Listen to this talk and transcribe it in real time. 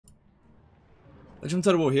Legend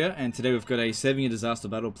Total War here, and today we've got a saving a disaster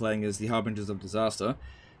battle playing as the Harbingers of Disaster.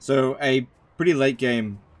 So a pretty late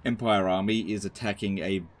game Empire army is attacking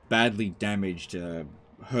a badly damaged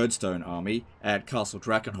Herdstone army at Castle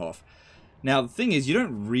Drakenhof. Now the thing is, you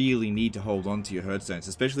don't really need to hold on to your Herdstones,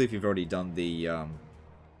 especially if you've already done the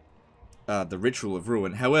Ritual of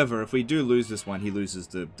Ruin. However, if we do lose this one, he loses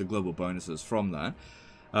the global bonuses from that.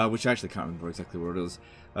 Which I actually can't remember exactly what it is.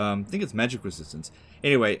 I think it's magic resistance.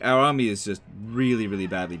 Anyway, our army is just really, really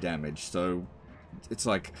badly damaged. So it's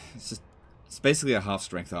like it's basically a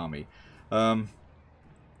half-strength army.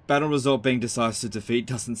 Battle result being decisive defeat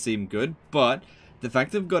doesn't seem good, but the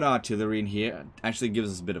fact that we've got artillery in here actually gives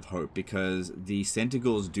us a bit of hope, because the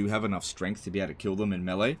Centaurs do have enough strength to be able to kill them in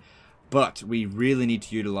melee. But we really need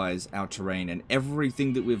to utilize our terrain and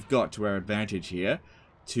everything that we've got to our advantage here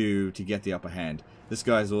to get the upper hand. This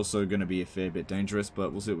guy is also going to be a fair bit dangerous,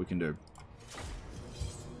 but we'll see what we can do.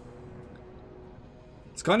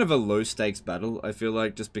 It's kind of a low-stakes battle, I feel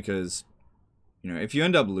like, just because, you know, if you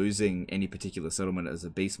end up losing any particular settlement as a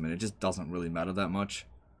beastman, it just doesn't really matter that much.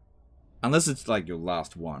 Unless it's like your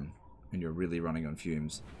last one, and you're really running on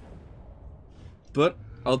fumes. But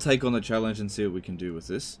I'll take on the challenge and see what we can do with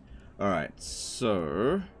this. Alright,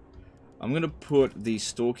 so I'm going to put the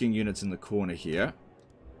stalking units in the corner here.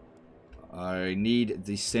 I need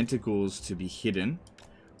the Centaurs to be hidden.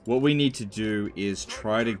 What we need to do is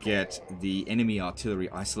try to get the enemy artillery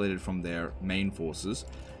isolated from their main forces.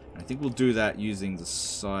 I think we'll do that using the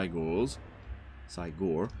Cygor.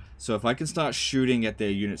 So if I can start shooting at their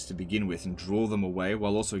units to begin with and draw them away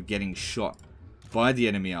while also getting shot by the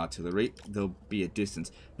enemy artillery, there'll be a distance.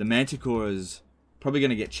 The Manticore is probably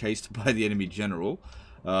going to get chased by the enemy general.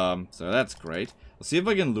 So that's great. I'll see if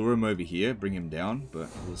I can lure him over here, bring him down, but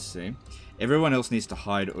we'll see. Everyone else needs to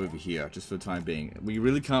hide over here, just for the time being. We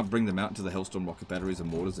really can't bring them out until the Hellstorm rocket batteries and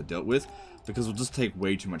mortars are dealt with, because we'll just take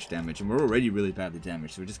way too much damage, and we're already really badly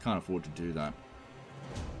damaged, so we just can't afford to do that.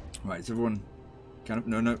 Right, is everyone kind of...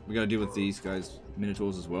 No, we gotta deal with these guys,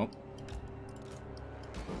 Minotaurs as well.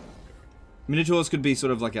 Minotaurs could be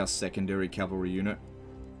sort of like our secondary cavalry unit.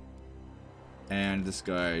 And this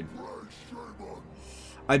guy...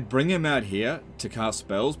 I'd bring him out here to cast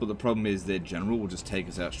spells, but the problem is their general will just take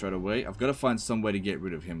us out straight away. I've got to find some way to get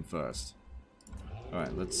rid of him first.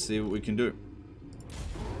 Alright, let's see what we can do.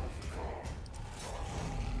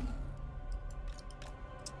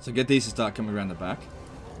 So get these to start coming around the back.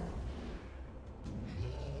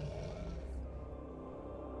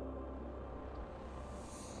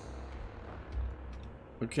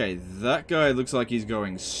 Okay, that guy looks like he's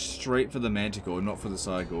going straight for the Manticore, not for the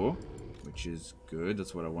Cygor. Which is good,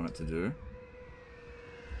 that's what I want it to do.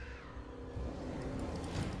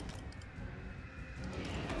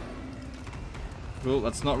 Well,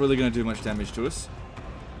 that's not really going to do much damage to us.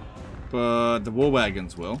 But the war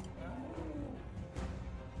wagons will.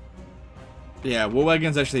 Yeah, war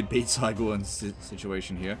wagons actually beat Cygor in this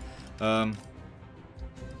situation here. Not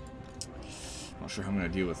sure how I'm going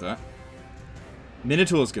to deal with that.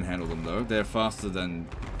 Minotaurs can handle them though. They're faster than...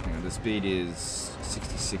 Hang on, the speed is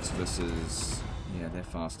 66 versus... Yeah, they're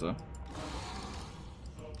faster.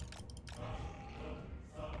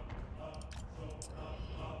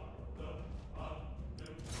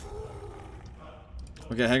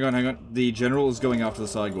 Okay, hang on. The general is going after the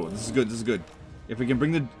Cygor. This is good. If we can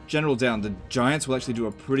bring the general down, the giants will actually do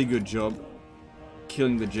a pretty good job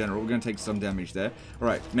killing the general. We're going to take some damage there.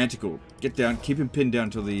 Alright, Manticore, get down. Keep him pinned down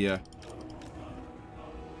until the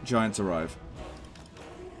giants arrive.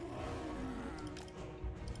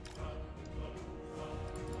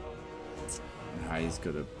 He's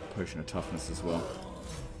got a potion of toughness as well.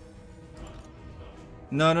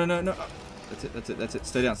 No. That's it.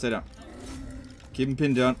 Stay down. Keep him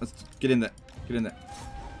pinned down. Let's get in there.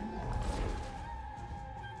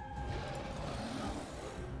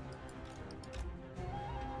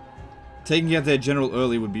 Taking out their general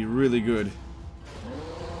early would be really good.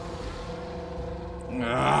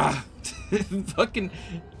 Ah! Fucking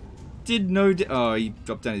did no... Oh, he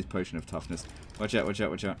dropped down his potion of toughness. Watch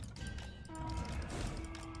out.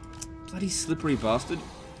 Bloody slippery bastard.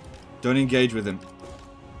 Don't engage with him.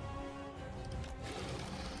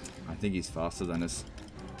 I think he's faster than us.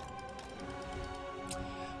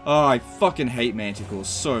 Oh, I fucking hate Manticores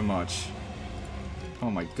so much.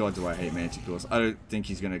 Oh my god, do I hate Manticores. I don't think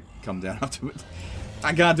he's gonna come down after it.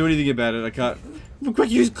 I can't do anything about it. I can't...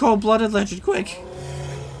 Quick, use cold-blooded legend, quick!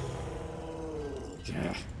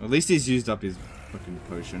 Yeah. At least he's used up his fucking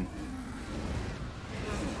potion.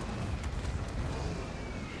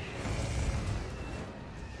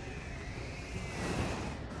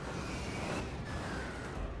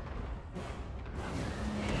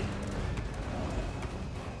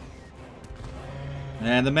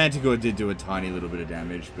 And the Manticore did do a tiny little bit of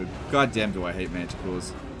damage, but goddamn do I hate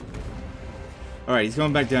Manticores. Alright, he's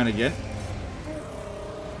going back down again.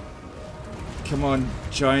 Come on,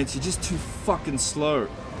 Giants, you're just too fucking slow.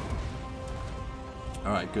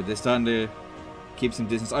 Alright, good. They're starting to keep some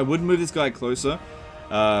distance. I would move this guy closer,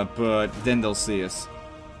 but then they'll see us.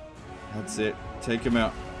 That's it. Take him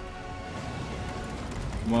out.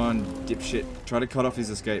 Come on, dipshit. Try to cut off his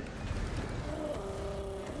escape.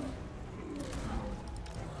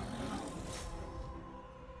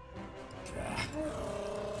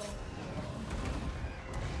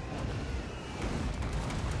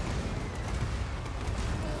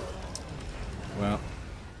 Well.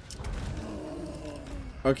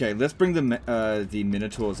 Okay, let's bring the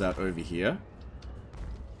Minotaurs out over here.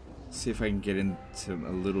 See if I can get into them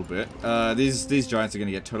a little bit. These giants are going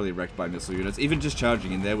to get totally wrecked by missile units. Even just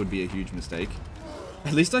charging in there would be a huge mistake.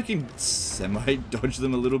 At least I can semi-dodge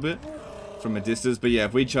them a little bit from a distance. But yeah,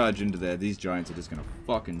 if we charge into there, these giants are just going to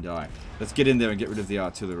fucking die. Let's get in there and get rid of the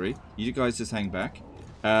artillery. You guys just hang back.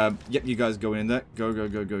 Yep, you guys go in there. Go, go,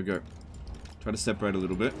 go, go, go. Try to separate a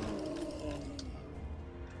little bit.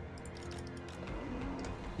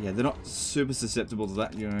 Yeah, they're not super susceptible to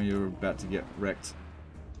that. You know, you're about to get wrecked.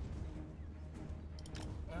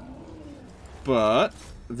 But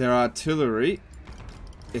their artillery,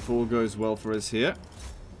 if all goes well for us here,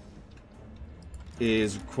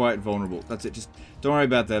 is quite vulnerable. That's it. Just don't worry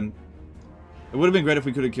about them. It would have been great if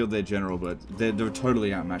we could have killed their general, but they're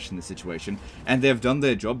totally outmatched in this situation. And they've done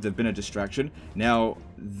their job. They've been a distraction. Now,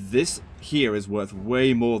 this here is worth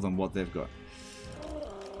way more than what they've got.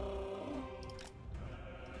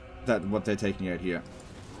 What they're taking out here.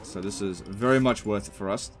 So this is very much worth it for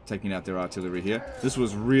us, taking out their artillery here. This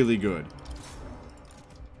was really good.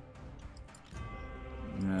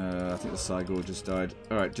 I think the Cygor just died.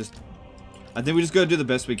 Alright, I think we just gotta do the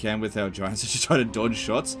best we can with our giants to just try to dodge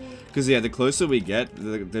shots. Because, yeah, the closer we get,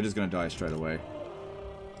 they're just gonna die straight away.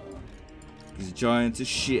 These giants are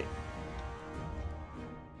shit.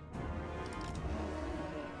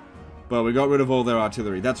 But we got rid of all their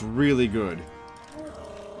artillery. That's really good.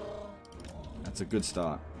 That's a good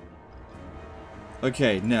start.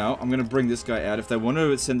 Okay, now I'm going to bring this guy out. If they want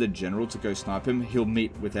to send the general to go snipe him, he'll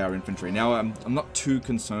meet with our infantry. Now, I'm not too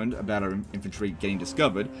concerned about our infantry getting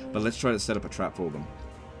discovered, but let's try to set up a trap for them.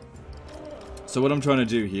 So what I'm trying to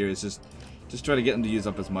do here is just try to get them to use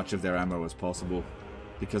up as much of their ammo as possible,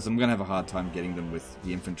 because I'm going to have a hard time getting them with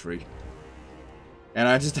the infantry. And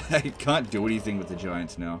I can't do anything with the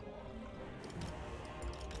giants now.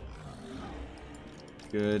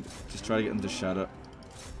 Good. Just try to get them to shatter.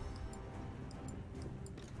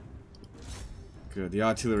 Good. The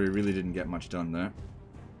artillery really didn't get much done there.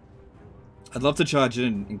 I'd love to charge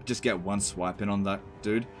in and just get one swipe in on that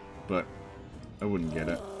dude, but I wouldn't get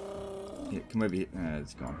it. Yeah, come over here.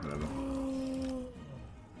 It's gone. Whatever.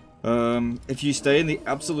 If you stay in the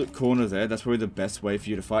absolute corner there, that's probably the best way for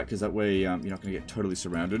you to fight, because that way you're not going to get totally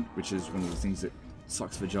surrounded, which is one of the things that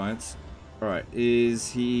sucks for giants. Alright,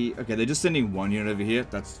 is he... Okay, they're just sending one unit over here.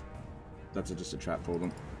 That's just a trap for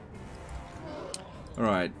them.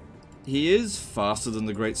 Alright. He is faster than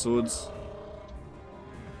the great swords.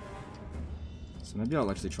 So maybe I'll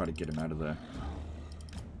actually try to get him out of there.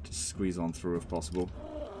 Just squeeze on through if possible.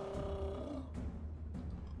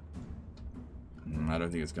 I don't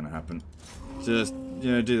think it's going to happen. Just,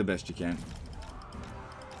 you know, do the best you can.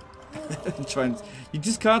 You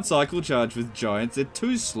just can't cycle charge with giants. They're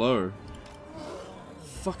too slow.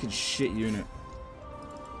 Fucking shit unit.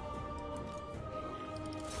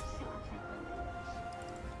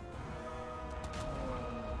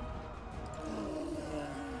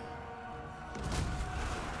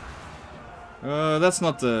 That's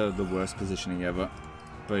not the worst positioning ever.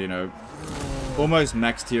 But, you know, almost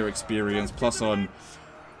max tier experience, plus on...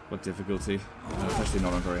 What difficulty? It's actually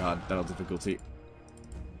not on very hard battle difficulty.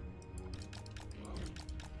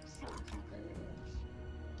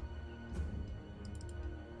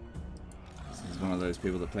 This is one of those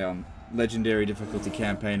people that play on legendary difficulty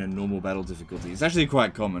campaign and normal battle difficulty. It's actually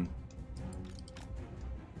quite common.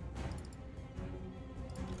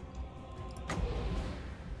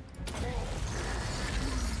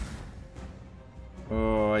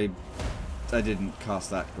 Oh, I didn't cast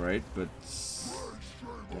that great, but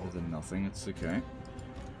better than nothing. It's okay.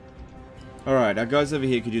 Alright, our guys over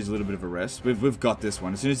here could use a little bit of a rest. We've got this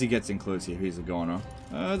one. As soon as he gets in close here, he's a goner.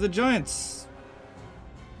 The giants...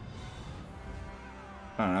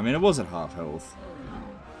 I don't know, I mean, it was at half health.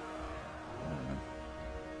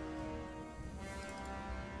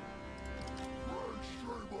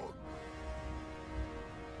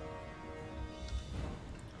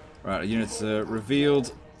 Right, units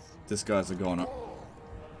revealed. This guy's a goner.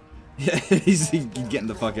 Yeah, he's getting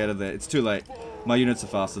the fuck out of there. It's too late. My units are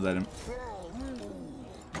faster than him.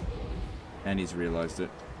 And he's realized it.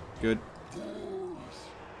 Good.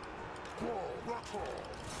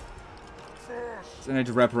 So I need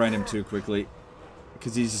to wrap around him too quickly.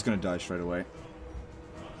 Because he's just going to die straight away.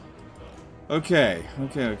 Okay.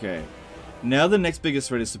 Now the next biggest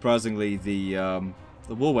threat is surprisingly the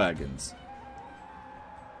war wagons.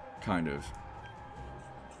 Kind of.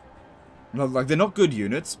 Like, they're not good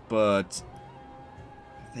units, but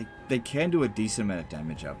they can do a decent amount of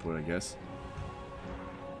damage output, I guess.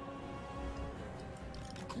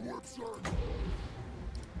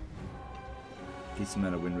 Decent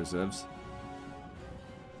amount of wind reserves.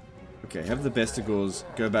 Okay, have the Bestigors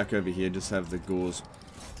go back over here, just have the Gors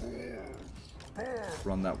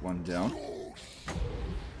run that one down.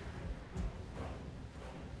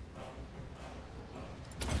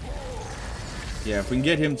 Yeah, if we can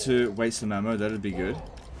get him to waste some ammo, that'd be good.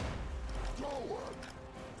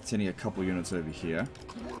 Sending a couple units over here.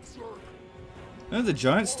 No, the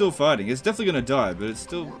Giant's still fighting. It's definitely gonna die, but it's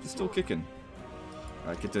still kicking.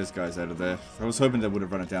 Alright, get those guys out of there. I was hoping they would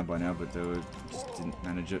have run it down by now, but they just didn't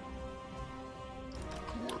manage it.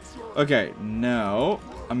 Okay, now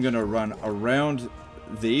I'm gonna run around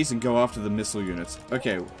these and go after the missile units.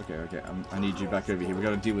 Okay. I need you back over here. We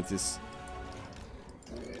gotta deal with this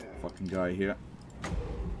fucking guy here.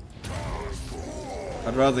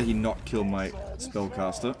 I'd rather he not kill my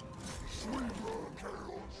spellcaster.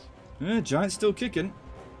 Giant's still kicking.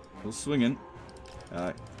 Still swinging.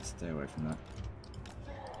 Stay away from that.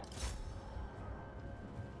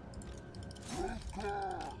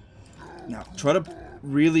 Now, try to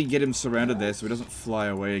really get him surrounded there so he doesn't fly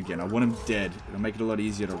away again. I want him dead. It'll make it a lot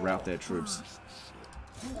easier to rout their troops.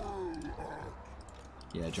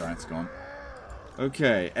 Yeah, Giant's gone.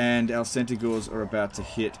 Okay, and our Centaurs are about to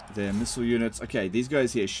hit their missile units. Okay, these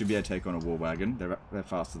guys here should be able to take on a war wagon. They're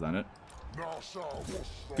faster than it.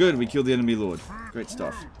 Good, we killed the enemy lord. Great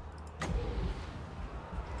stuff.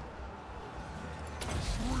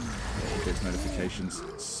 Those notifications,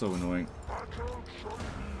 so annoying.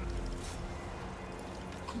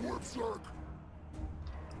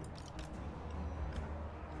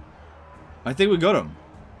 I think we got him.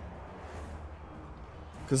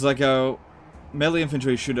 Because, like, our melee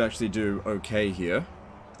infantry should actually do okay here.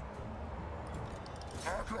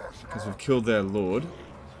 Because we've killed their lord.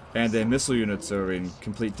 And their missile units are in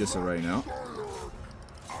complete disarray now.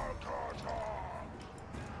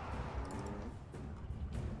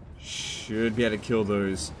 Should be able to kill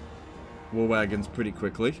those war wagons pretty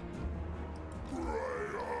quickly.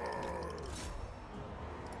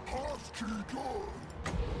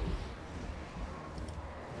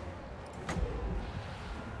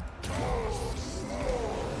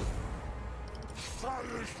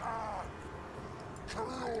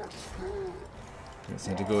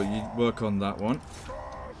 You work on that one.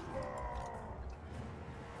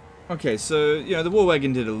 Okay, so, you know, the war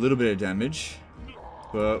wagon did a little bit of damage,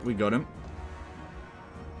 but we got him.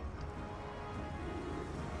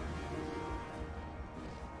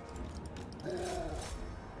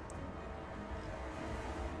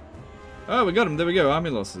 Oh, we got him. There we go. Army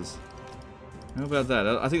losses. How about that?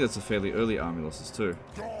 I think that's a fairly early army losses, too.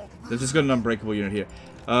 They've just got an unbreakable unit here.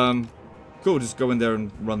 Cool, just go in there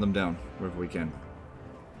and run them down wherever we can.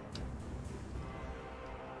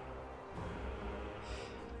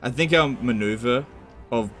 I think our maneuver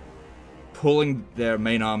of pulling their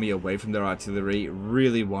main army away from their artillery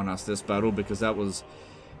really won us this battle, because that was...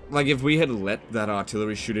 Like, if we had let that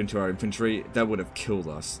artillery shoot into our infantry, that would have killed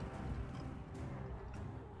us.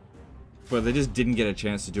 But they just didn't get a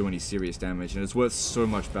chance to do any serious damage, and it's worth so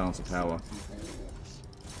much balance of power.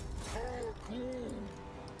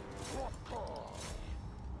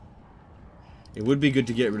 It would be good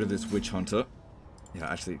to get rid of this witch hunter.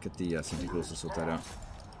 Yeah, actually, get the Centaurs to sort that out.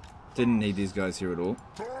 Didn't need these guys here at all.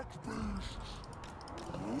 But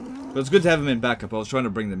it's good to have them in backup. I was trying to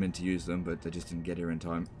bring them in to use them, but they just didn't get here in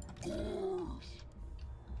time.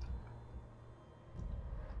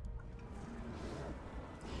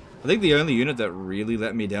 I think the only unit that really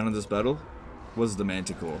let me down in this battle was the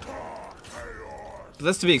Manticore. But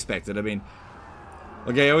that's to be expected. I mean,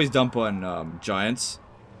 okay, I always dump on Giants,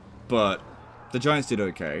 but the Giants did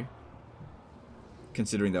okay,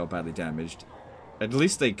 considering they were badly damaged. At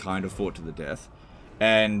least they kind of fought to the death.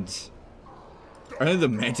 And only the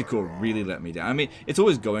Manticore really let me down. I mean, it's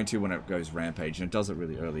always going to when it goes rampage, and it does it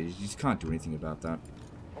really early. You just can't do anything about that.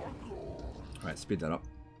 Alright, speed that up.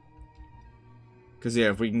 Because,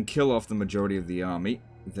 yeah, if we can kill off the majority of the army,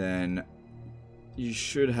 then you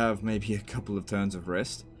should have maybe a couple of turns of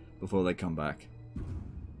rest before they come back.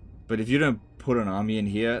 But if you don't put an army in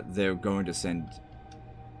here, they're going to send,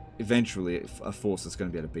 eventually, a force that's going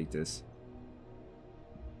to be able to beat this.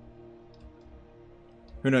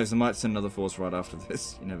 Who knows, they might send another force right after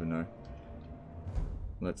this. You never know.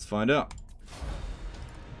 Let's find out.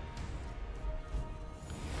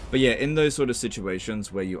 But yeah, in those sort of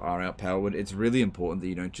situations where you are outpowered, it's really important that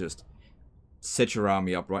you don't just set your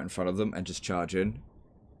army up right in front of them and just charge in.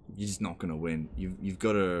 You're just not going to win. You've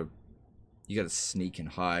got to... You got to sneak and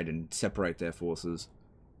hide and separate their forces.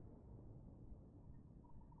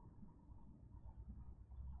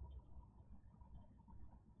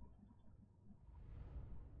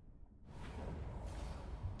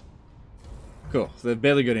 Cool. So they've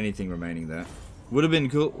barely got anything remaining there. Would have been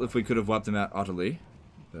cool if we could have wiped them out utterly,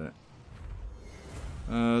 but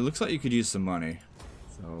looks like you could use some money,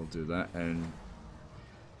 so I'll do that. And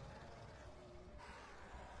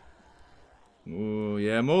ooh,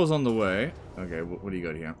 yeah, more's on the way. Okay, what do you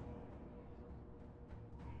got here?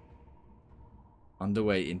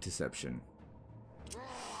 Underway interception.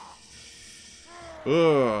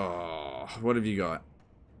 Oh, what have you got?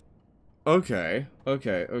 Okay.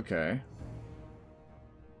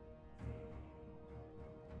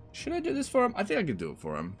 Should I do this for him? I think I could do it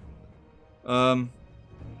for him.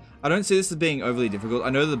 I don't see this as being overly difficult.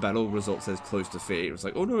 I know the battle result says close defeat. It's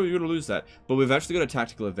like, oh no, you're gonna lose that. But we've actually got a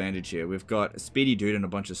tactical advantage here. We've got a speedy dude and a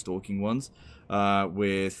bunch of stalking ones.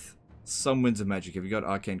 With some winds of magic. Have you got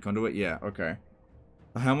arcane conduit? Yeah, okay.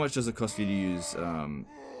 How much does it cost you to use,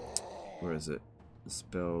 where is it?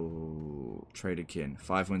 Spell Trader Kin.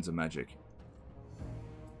 5 winds of magic.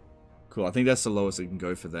 Cool, I think that's the lowest it can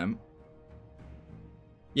go for them.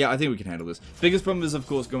 Yeah, I think we can handle this. Biggest problem is, of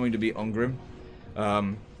course, going to be Ongrim.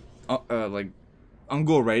 Like,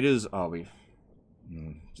 Ungor Raiders... Oh,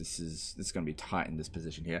 this is going to be tight in this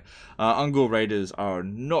position here. Ungor Raiders are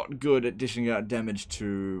not good at dishing out damage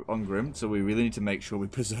to Ongrim, so we really need to make sure we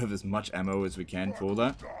preserve as much ammo as we can for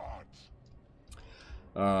that.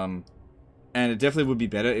 And it definitely would be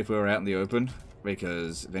better if we were out in the open,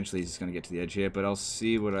 because eventually he's going to get to the edge here, but I'll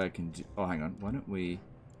see what I can do. Oh, hang on. Why don't we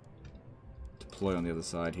deploy on the other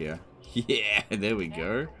side here? Yeah, there we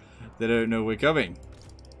go. They don't know we're coming.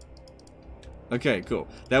 Okay, cool.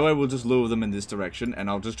 That way we'll just lure them in this direction, and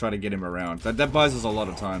I'll just try to get him around. That buys us a lot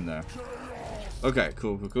of time there. Okay,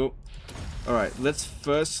 cool. Alright, let's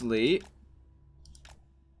firstly...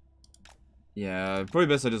 Yeah, probably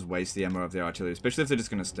best I just waste the ammo of their artillery, especially if they're just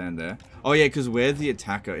going to stand there. Oh yeah, because we're the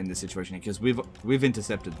attacker in this situation, because we've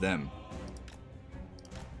intercepted them.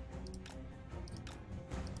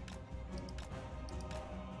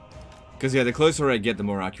 Because yeah, the closer I get, the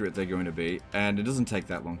more accurate they're going to be, and it doesn't take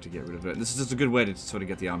that long to get rid of it. This is just a good way to sort of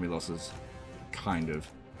get the army losses, kind of.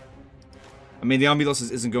 I mean, the army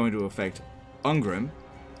losses isn't going to affect Ungrim,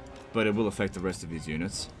 but it will affect the rest of his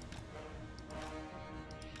units.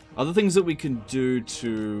 Other things that we can do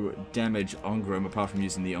to damage Ongrim, apart from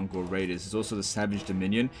using the Ungor Raiders, is also the Savage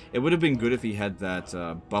Dominion. It would have been good if he had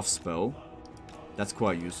that buff spell. That's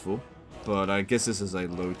quite useful. But I guess this is a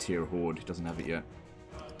low tier horde. He doesn't have it yet.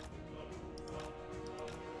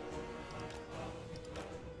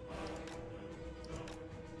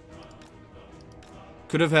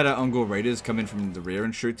 Could have had our Ungor Raiders come in from the rear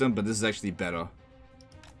and shoot them, but this is actually better.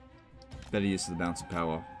 Better use of the balance of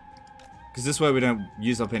power. Because this way we don't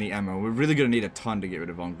use up any ammo. We're really going to need a ton to get rid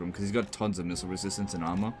of Ongrim, because he's got tons of missile resistance and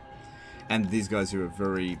armor. And these guys who are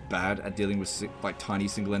very bad at dealing with like tiny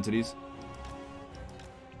single entities.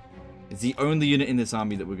 It's the only unit in this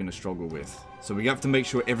army that we're going to struggle with. So we have to make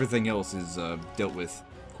sure everything else is dealt with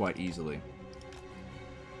quite easily.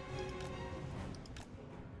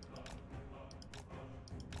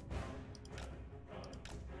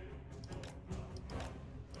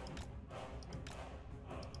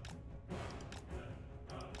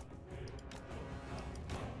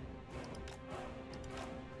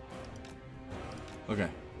 Okay,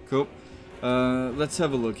 cool. Let's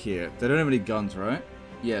have a look here. They don't have any guns, right?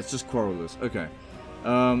 Yeah, it's just quarrelers. Okay.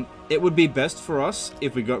 It would be best for us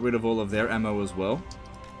if we got rid of all of their ammo as well.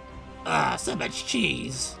 Ah, so much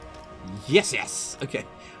cheese. Yes. Okay.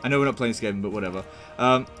 I know we're not playing Skaven, but whatever.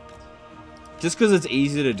 Just because it's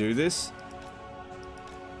easy to do this.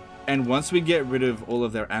 And once we get rid of all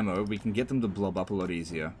of their ammo, we can get them to blob up a lot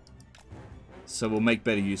easier. So we'll make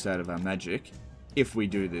better use out of our magic if we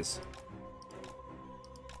do this.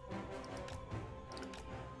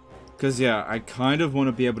 Because, yeah, I kind of want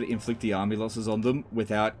to be able to inflict the army losses on them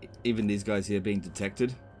without even these guys here being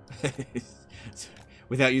detected.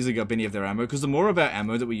 Without using up any of their ammo. Because the more of our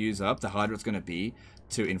ammo that we use up, the harder it's going to be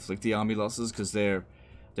to inflict the army losses. Because their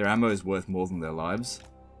ammo is worth more than their lives.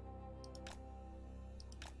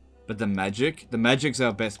 But the magic's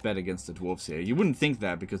our best bet against the dwarves here. You wouldn't think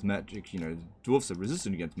that because magic, you know, dwarves are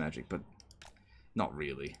resistant against magic, but not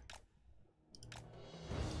really.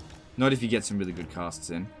 Not if you get some really good casts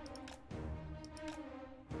in.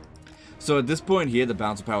 So at this point here, the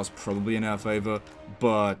bouncer power is probably in our favor,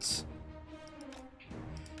 but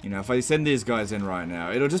you know, if I send these guys in right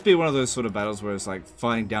now, it'll just be one of those sort of battles where it's like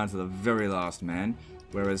fighting down to the very last man,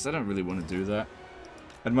 whereas I don't really want to do that.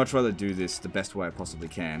 I'd much rather do this the best way I possibly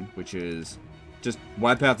can, which is just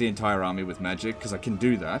wipe out the entire army with magic, because I can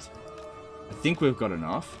do that. I think we've got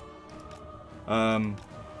enough. And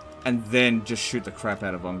then just shoot the crap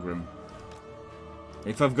out of Ungrim.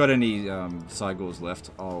 If I've got any Cygors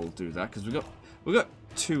left, I'll do that, because we've got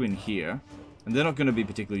 2 in here, and they're not going to be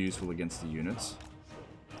particularly useful against the units.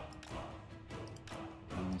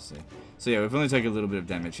 Let's see. So yeah, we've only taken a little bit of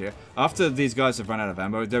damage here. After these guys have run out of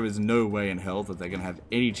ammo, there is no way in hell that they're going to have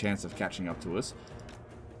any chance of catching up to us.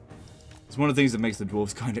 It's one of the things that makes the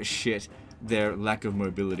dwarves kind of shit, their lack of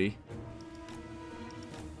mobility.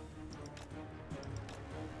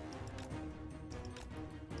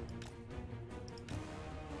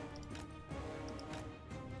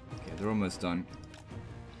 Okay, they're almost done.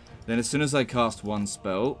 Then as soon as I cast one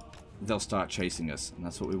spell, they'll start chasing us, and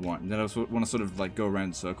that's what we want. And then I also want to sort of like go around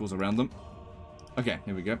in circles around them. Okay,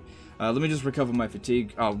 here we go. Let me just recover my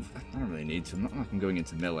fatigue. Oh, I don't really need to. I'm not like I'm going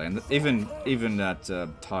into melee, and even that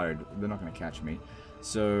tired, they're not going to catch me.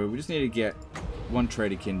 So we just need to get one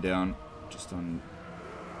Traderkin down, just on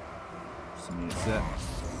some units there.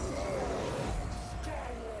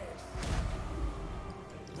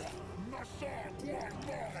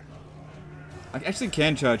 I actually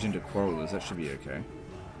can charge into Quarrelers. That should be okay.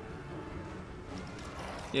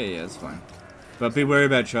 Yeah, that's fine. But be wary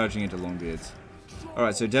about charging into Longbeards.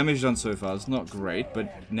 Alright, so damage done so far is not great,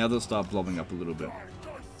 but now they'll start blobbing up a little bit.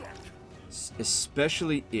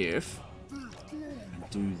 Especially if I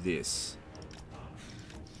do this.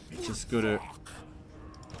 Just gotta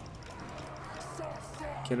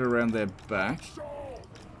get around their back.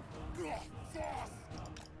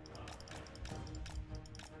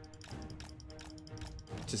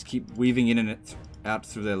 Just keep weaving in and out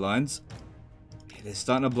through their lines. They're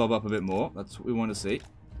starting to blob up a bit more. That's what we want to see.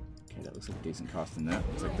 Okay, that looks like a decent cast in there.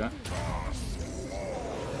 I'll take that.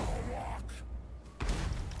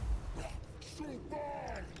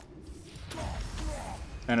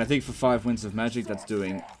 And I think for 5 Winds of Magic, that's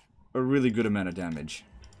doing a really good amount of damage.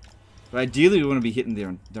 But ideally, we want to be hitting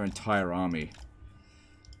their entire army.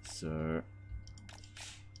 So,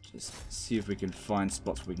 just see if we can find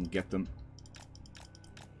spots where we can get them.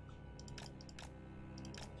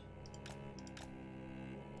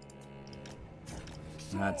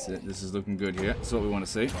 That's it. This is looking good here. That's what we want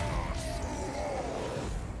to see.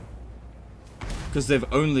 Because they've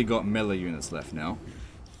only got melee units left now.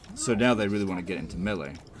 So now they really want to get into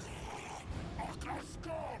melee.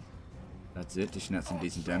 That's it. Dishing out some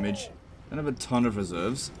decent damage. Don't have a ton of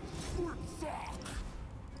reserves.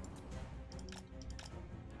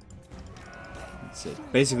 That's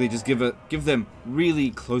it. Basically just give them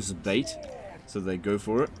really close bait so they go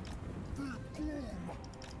for it.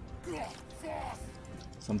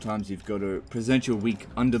 Sometimes you've got to present your weak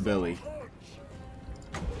underbelly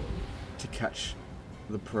to catch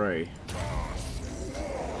the prey.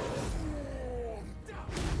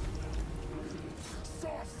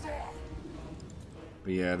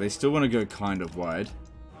 But yeah, they still want to go kind of wide.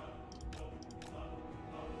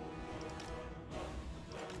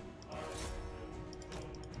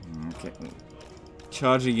 Okay.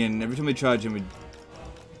 Charging in. Every time we charge in, we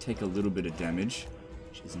take a little bit of damage,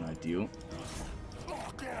 which isn't ideal.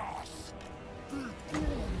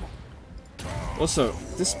 Also,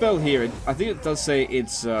 this spell here, I think it does say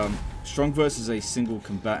it's strong versus a single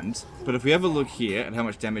combatant. But if we have a look here at how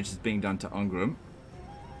much damage is being done to Ungrim,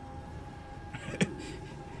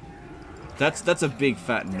 that's a big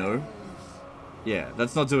fat no. Yeah,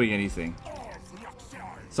 that's not doing anything.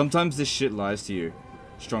 Sometimes this shit lies to you.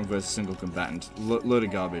 Strong versus single combatant. Load of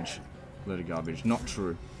garbage. Load of garbage. Not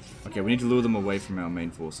true. Okay, we need to lure them away from our main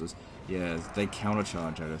forces. Yeah, they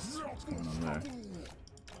countercharge at us. What's going on there?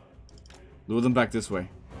 Lure them back this way.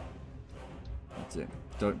 That's it.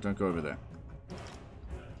 Don't go over there.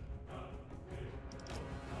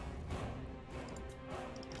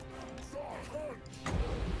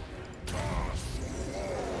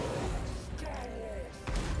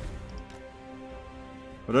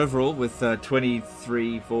 But overall, with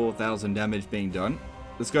 4,000 damage being done,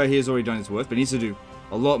 this guy here has already done his work, but he needs to do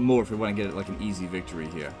a lot more if we want to get it like an easy victory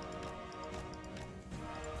here.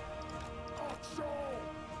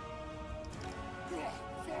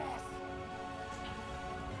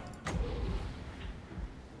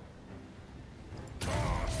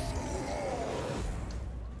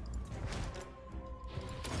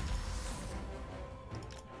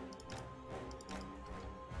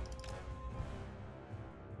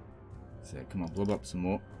 So come on, blob up some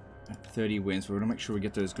more. At 30 wins, we're going to make sure we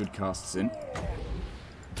get those good casts in.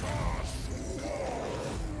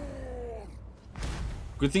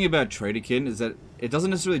 Good thing about Traderkin is that it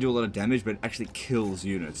doesn't necessarily do a lot of damage, but it actually kills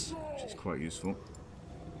units, which is quite useful.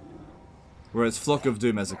 Whereas Flock of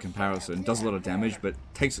Doom, as a comparison, does a lot of damage, but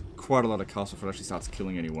takes quite a lot of cast before it actually starts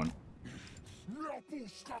killing anyone.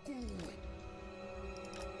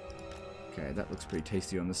 Okay, that looks pretty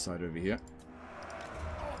tasty on this side over here.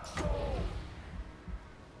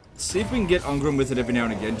 Let's see if we can get Ungrim with it every now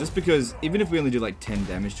and again, just because even if we only do like 10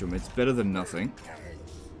 damage to him, it's better than nothing.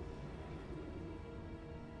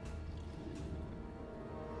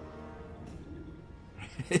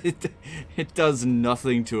 It does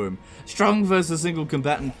nothing to him. Strong versus single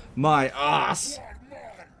combatant, my ass!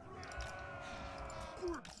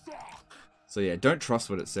 So yeah, don't trust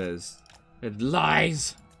what it says. It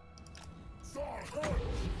lies!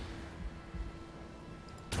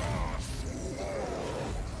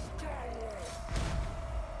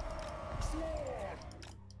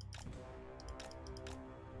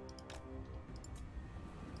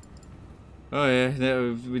 Oh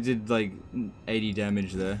yeah, we did like 80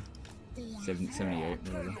 damage there. 78,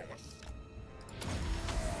 whatever.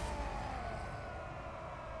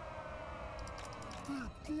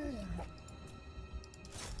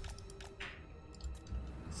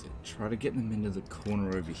 So try to get them into the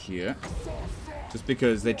corner over here. Just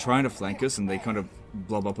because they're trying to flank us and they kind of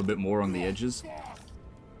blob up a bit more on the edges.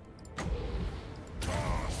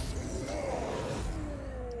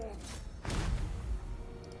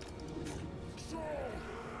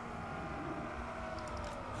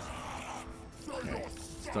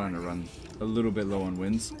 Starting to run a little bit low on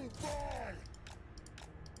wins.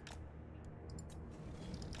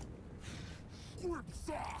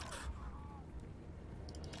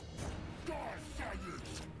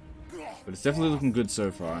 But it's definitely looking good so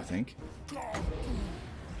far, I think.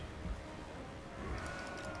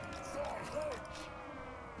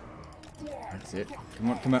 That's it.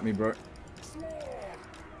 Come on, come at me, bro.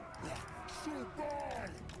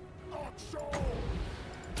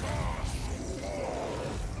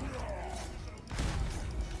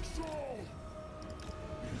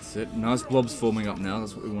 That's it. Nice blobs forming up now.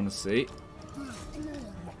 That's what we want to see.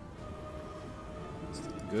 That's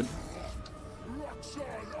looking good.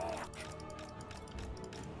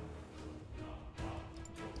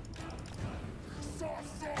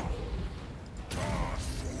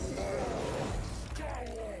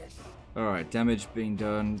 Alright, damage being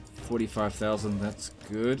done. 45,000. That's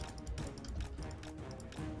good.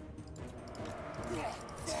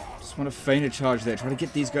 Just want to feign a charge there. Try to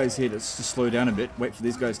get these guys here to slow down a bit. Wait for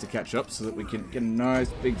these guys to catch up so that we can get a nice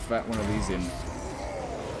big fat one of these in.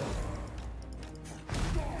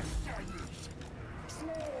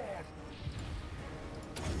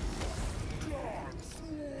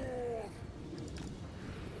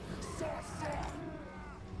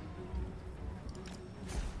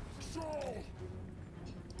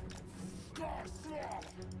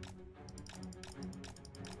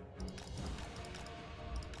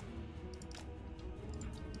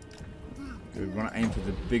 We want to aim for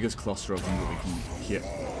the biggest cluster of them that we can hit.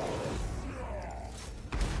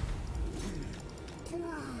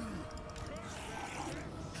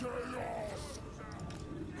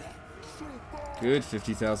 Good,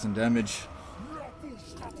 50,000 damage.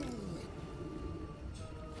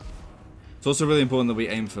 It's also really important that we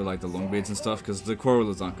aim for like the longbeards and stuff, because the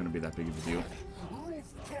quarrelers aren't going to be that big of a deal.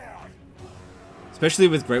 Especially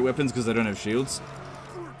with great weapons, because they don't have shields.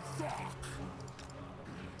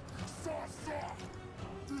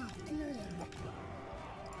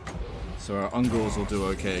 So our Ungors will do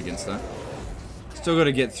okay against that. Still got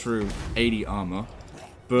to get through 80 armor,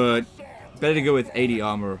 but better to go with 80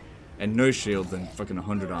 armor and no shield than fucking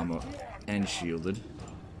 100 armor and shielded.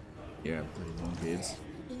 Yeah, bloody longbeards.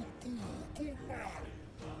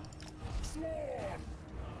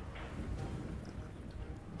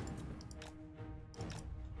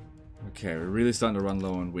 Okay, we're really starting to run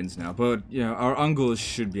low on wins now, but you know, our Ungors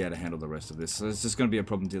should be able to handle the rest of this. So it's just going to be a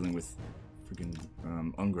problem dealing with freaking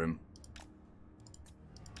Ungrim.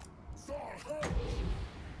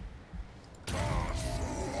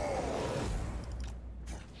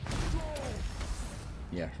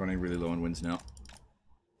 Yeah, running really low on wins now.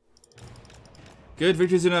 Good,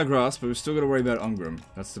 victory's in our grasp, but we've still got to worry about Ungrim.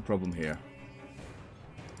 That's the problem here.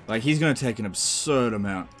 Like, he's going to take an absurd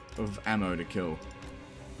amount of ammo to kill.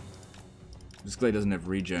 This Glade doesn't have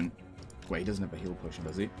regen. Wait, he doesn't have a heal potion,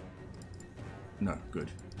 does he? No,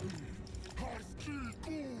 good.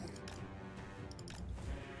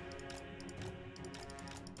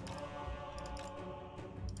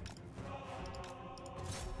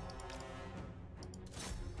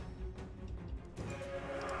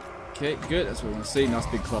 Okay, good. That's what we want to see. Nice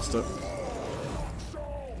big cluster.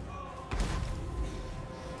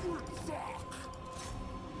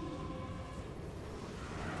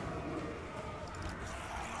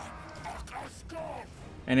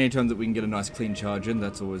 And anytime that we can get a nice clean charge in,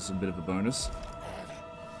 that's always a bit of a bonus.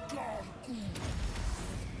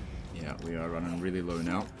 Yeah, we are running really low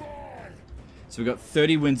now. So we've got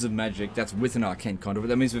 30 winds of magic. That's with an arcane conduit.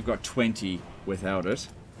 That means we've got 20 without it.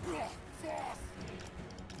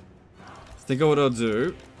 I think what I'll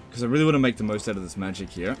do, because I really want to make the most out of this magic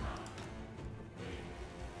here,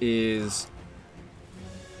 is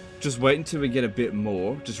just wait until we get a bit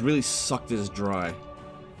more. Just really suck this dry.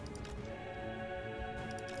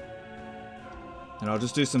 And I'll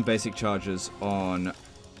just do some basic charges on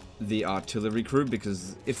the artillery crew,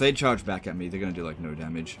 because if they charge back at me, they're going to do like no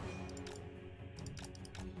damage.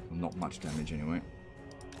 Well, not much damage anyway.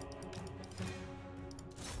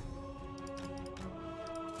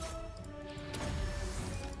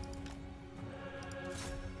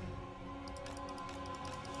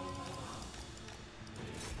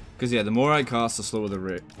 Because yeah, the more I cast, the slower the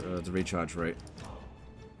recharge rate.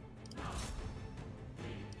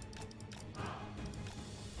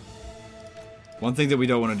 One thing that we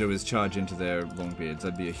don't want to do is charge into their longbeards.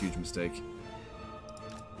 That'd be a huge mistake.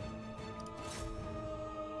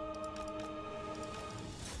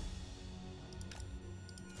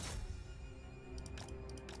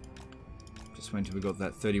 Just wait until we got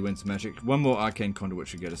that 30 winds of magic. One more arcane conduit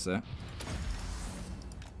should get us there.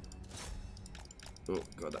 Oh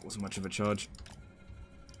god, that wasn't much of a charge.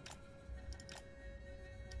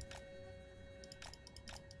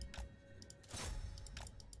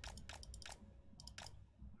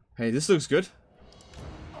 Hey, this looks good.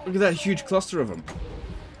 Look at that huge cluster of them.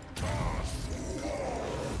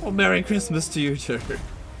 Oh, Merry Christmas to you too.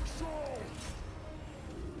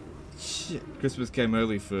 Shit, Christmas came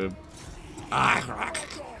early for...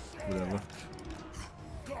 whatever.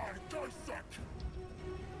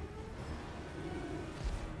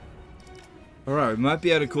 Alright, we might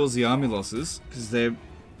be able to cause the army losses, because they're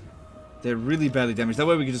really badly damaged. That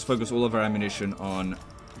way we can just focus all of our ammunition on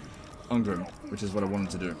Ungrim, which is what I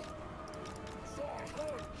wanted to do.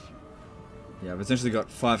 Yeah, I've essentially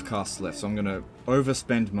got 5 casts left, so I'm going to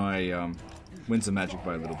overspend my Winds of Magic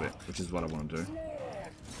by a little bit, which is what I want to do.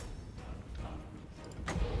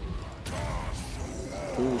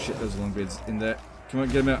 Oh shit, there's longbeards in there. Come on,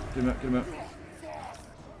 get him out, get him out, get him out.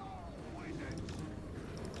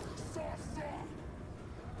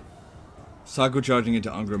 Cycle charging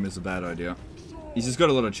into Ungrim is a bad idea. He's just got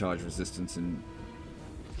a lot of charge resistance and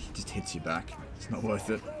he just hits you back. It's not worth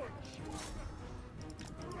it.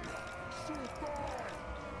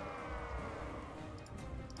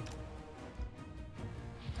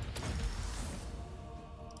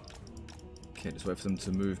 Okay, just wait for them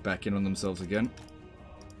to move back in on themselves again.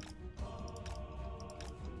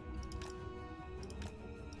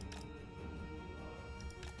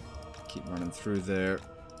 Keep running through there.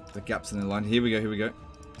 The gaps in the line. Here we go, here we go.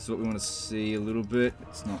 This is what we want to see a little bit.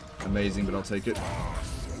 It's not amazing, but I'll take it.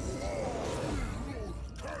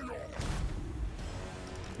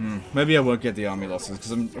 Maybe I won't get the army losses,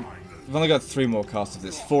 because I've only got 3 more casts of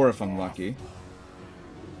this. 4 if I'm lucky.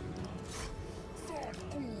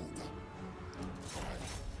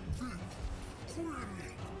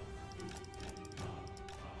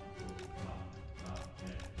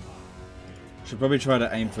 Should probably try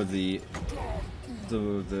to aim for the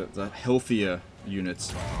healthier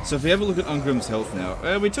units. So if we have a look at Ungrim's health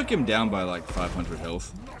now, we took him down by like 500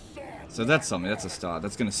 health. So that's something, that's a start.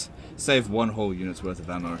 That's going to save 1 whole unit's worth of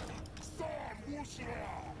ammo.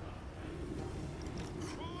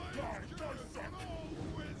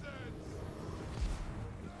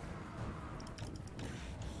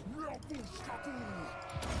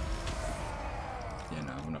 Yeah,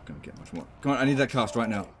 no, we're not going to get much more. Come on, I need that cast right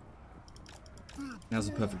now. Now's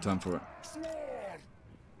the perfect time for it.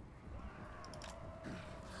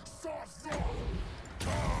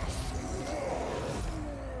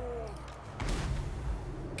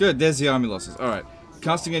 Good, there's the army losses. Alright.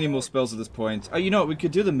 Casting any more spells at this point. Oh, you know what? We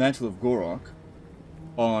could do the Mantle of Gorok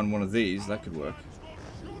on one of these. That could work.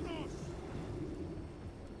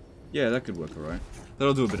 Yeah, that could work alright.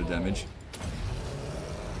 That'll do a bit of damage.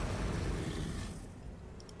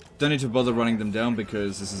 Don't need to bother running them down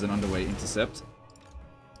because this is an underway intercept.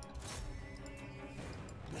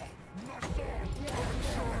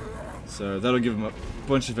 So that'll give them a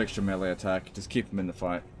bunch of extra melee attack. Just keep them in the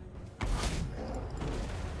fight.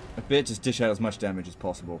 A bit, just dish out as much damage as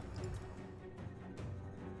possible.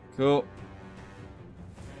 Cool.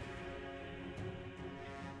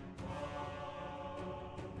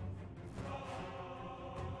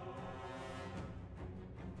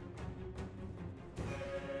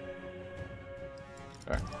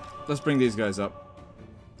 Alright, let's bring these guys up.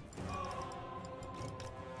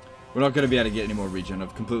 We're not going to be able to get any more regen.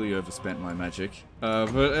 I've completely overspent my magic. But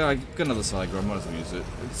I got another Saigo, I might as well use it.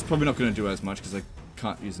 It's probably not going to do as much because I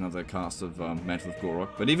can't use another cast of Mantle of Gorok.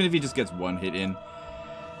 But even if he just gets one hit in,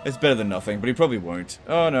 it's better than nothing. But he probably won't.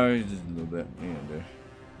 Oh no, just a little bit. What are you going to do?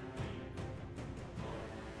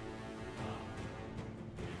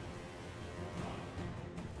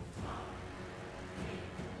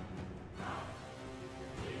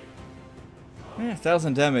 Yeah,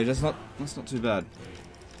 1,000 damage. That's not too bad.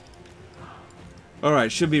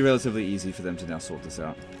 Alright, should be relatively easy for them to now sort this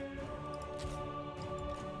out.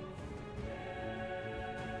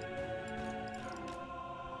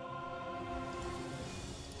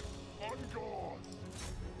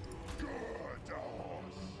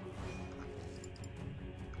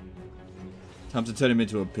 Time to turn him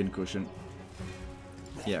into a pin cushion.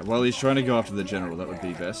 Yeah, while he's trying to go after the general, that would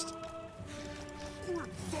be best.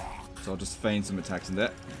 So I'll just feign some attacks in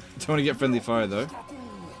that. Don't want to get friendly fire though.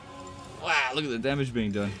 Wow, look at the damage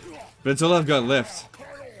being done. But it's all I've got left.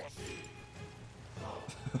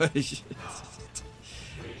 He's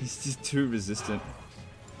just too resistant.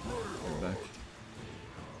 Go back.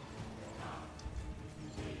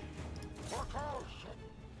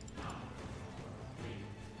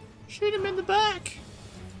 Shoot him in the back!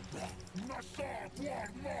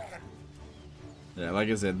 Yeah, like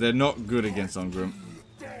I said, they're not good against Ungrim.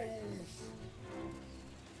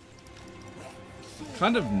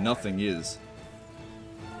 Kind of nothing is.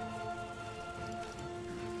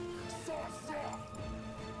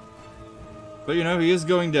 But you know, he is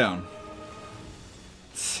going down.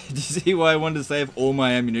 Do you see why I wanted to save all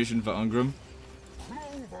my ammunition for Ungrim?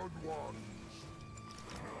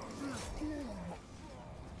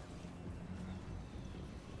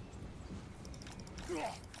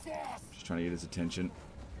 Just trying to get his attention.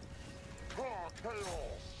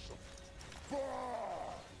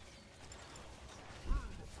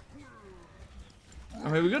 I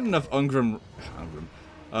mean, we've got enough Ungor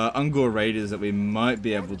Raiders that we might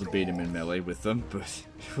be able to beat him in melee with them, but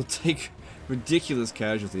he'll take ridiculous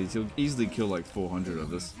casualties. He'll easily kill like 400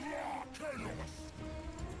 of us.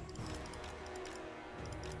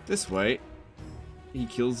 This way, he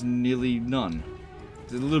kills nearly none.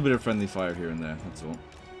 There's a little bit of friendly fire here and there, that's all.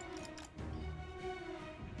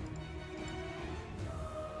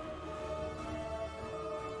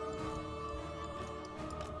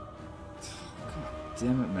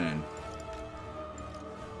 Damn it, man.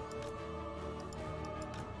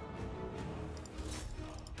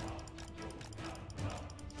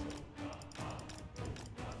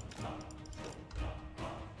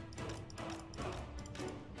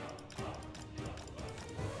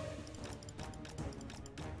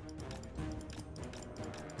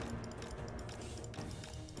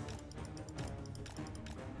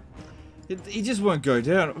 He just won't go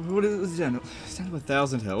down. What is it down? It's down to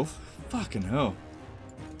 1,000 health. Fucking hell.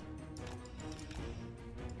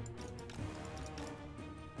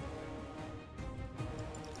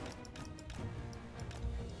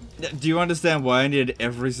 Do you understand why I needed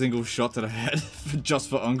every single shot that I had just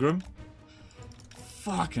for Ungrim?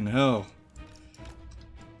 Fucking hell.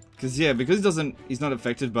 Because yeah, because he's not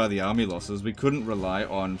affected by the army losses, we couldn't rely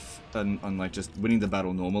on like just winning the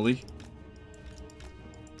battle normally.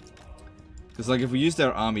 Because like if we used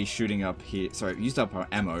our army shooting up here, sorry, we used up our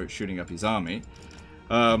ammo shooting up his army,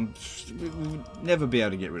 we would never be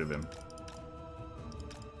able to get rid of him.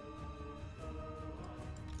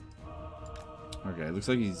 Okay, looks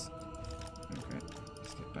like he's... Okay,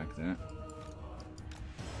 let's get back there.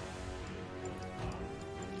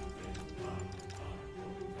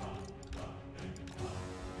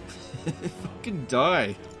 Fucking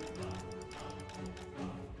die!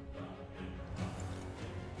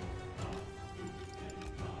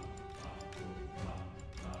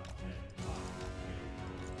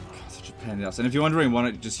 God, such a pain in the ass. And if you're wondering why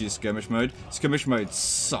not just use skirmish mode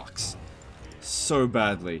sucks so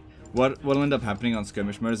badly. What'll end up happening on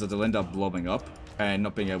skirmish mode is that they'll end up blobbing up and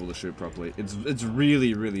not being able to shoot properly. It's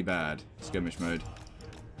really, really bad, skirmish mode.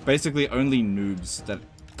 Basically, only noobs that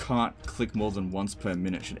can't click more than once per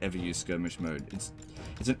minute should ever use skirmish mode.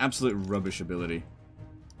 It's an absolute rubbish ability.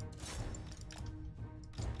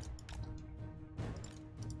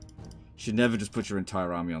 You should never just put your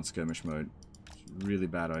entire army on skirmish mode. It's a really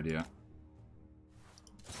bad idea.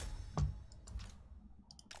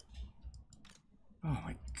 Oh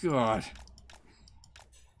my god.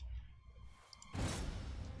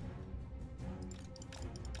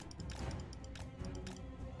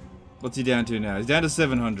 What's he down to now? He's down to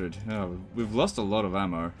 700. Oh, we've lost a lot of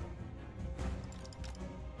ammo.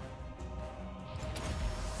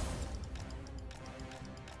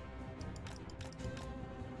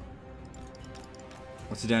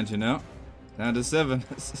 What's he down to now? Down to 7.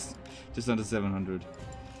 Just under 700.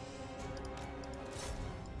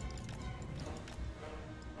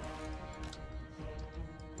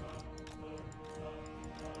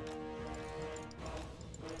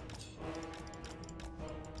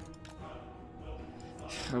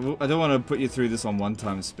 I don't want to put you through this on 1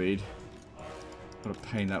 time speed. What a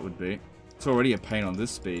pain that would be. It's already a pain on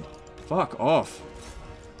this speed. Fuck off.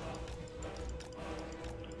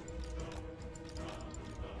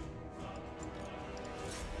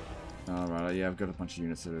 Alright, yeah, I've got a bunch of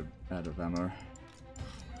units that are out of ammo.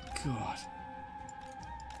 God.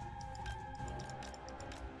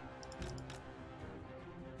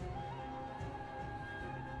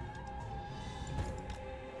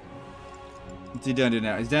 What's he down to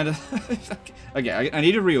now? He's down to... Okay, I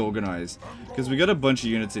need to reorganize. Because we got a bunch of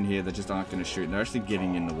units in here that just aren't going to shoot. And they're actually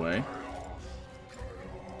getting in the way.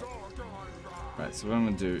 Right, so what I'm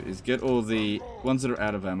going to do is get all the ones that are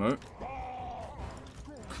out of ammo.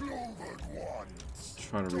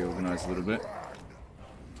 Try to reorganize a little bit.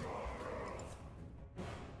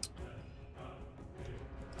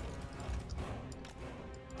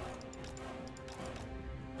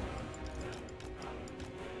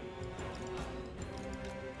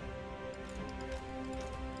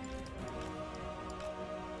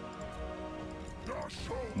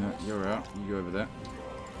 No, you're out. You go over there.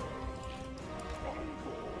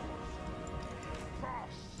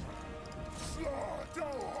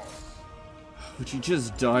 Would you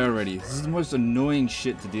just die already? This is the most annoying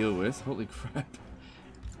shit to deal with. Holy crap.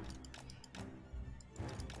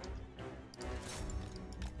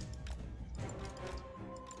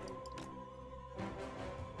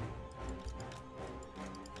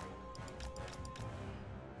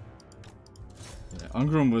 Yeah,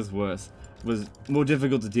 Ungrim was worse. Was more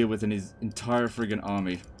difficult to deal with than his entire friggin'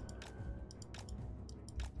 army.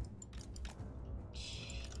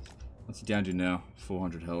 What's he down to now?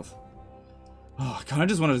 400 health. Oh, I kind of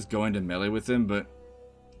just want to just go into melee with him, but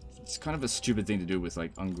it's kind of a stupid thing to do with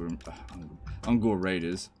like Ungor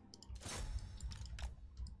raiders.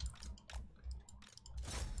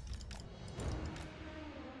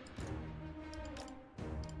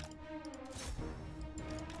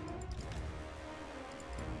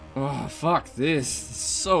 Oh, fuck this. It's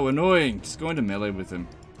so annoying. Just go into melee with him.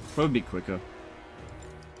 Probably be quicker.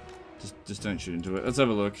 Just don't shoot into it. Let's have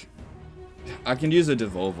a look. I can use a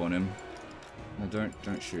devolve on him. No,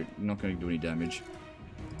 don't shoot. You're not going to do any damage.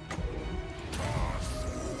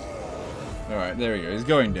 Alright, there we go. He's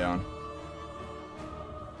going down.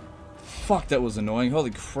 Fuck, that was annoying. Holy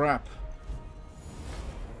crap.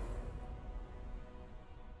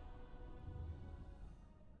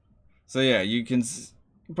 So yeah, you can...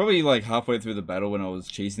 Probably like halfway through the battle when I was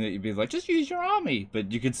chasing it, you'd be like, just use your army!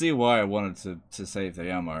 But you could see why I wanted to save the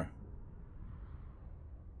ammo.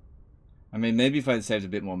 I mean, maybe if I had saved a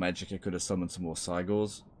bit more magic, I could have summoned some more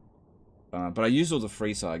Cygors. But I used all the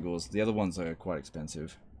free Cygors. The other ones are quite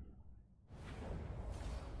expensive.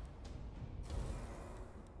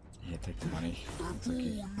 Yeah, take the money. Looks like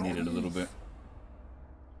you need it a little bit.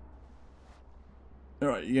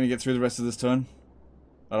 Alright, you gonna get through the rest of this turn?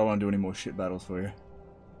 I don't want to do any more shit battles for you.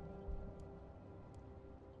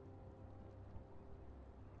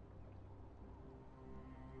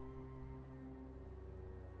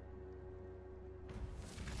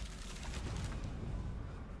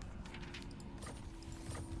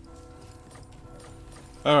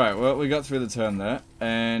 Alright, well, we got through the turn there,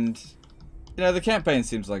 and, you know, the campaign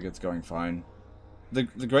seems like it's going fine. The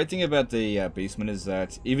great thing about the Beastmen is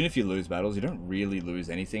that, even if you lose battles, you don't really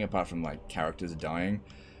lose anything apart from, like, characters dying.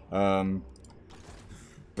 But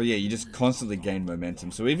yeah, you just constantly gain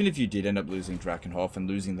momentum, so even if you did end up losing Drakenhof and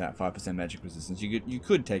losing that 5% magic resistance, you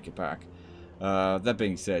could take it back. That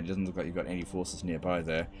being said, it doesn't look like you've got any forces nearby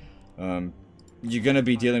there. You're going to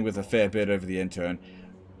be dealing with a fair bit over the end turn.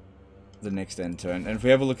 The next end turn. And if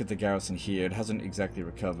we have a look at the garrison here, it hasn't exactly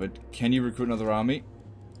recovered. Can you recruit another army?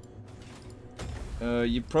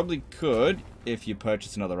 You probably could if you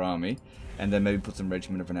purchase another army and then maybe put some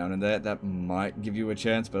regiment of renown in there. That might give you a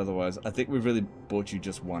chance, but otherwise I think we've really bought you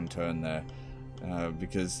just one turn there,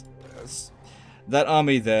 because that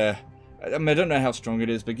army there, I mean, I don't know how strong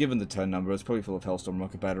it is, but given the turn number, it's probably full of Hellstorm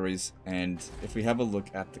rocket batteries. And if we have a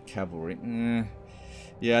look at the cavalry,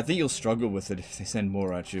 yeah, I think you'll struggle with it if they send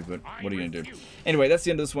more at you, but what are you going to do? Anyway, that's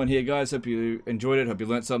the end of this one here, guys. Hope you enjoyed it. Hope you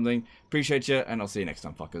learned something. Appreciate you, and I'll see you next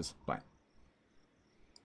time, fuckers. Bye.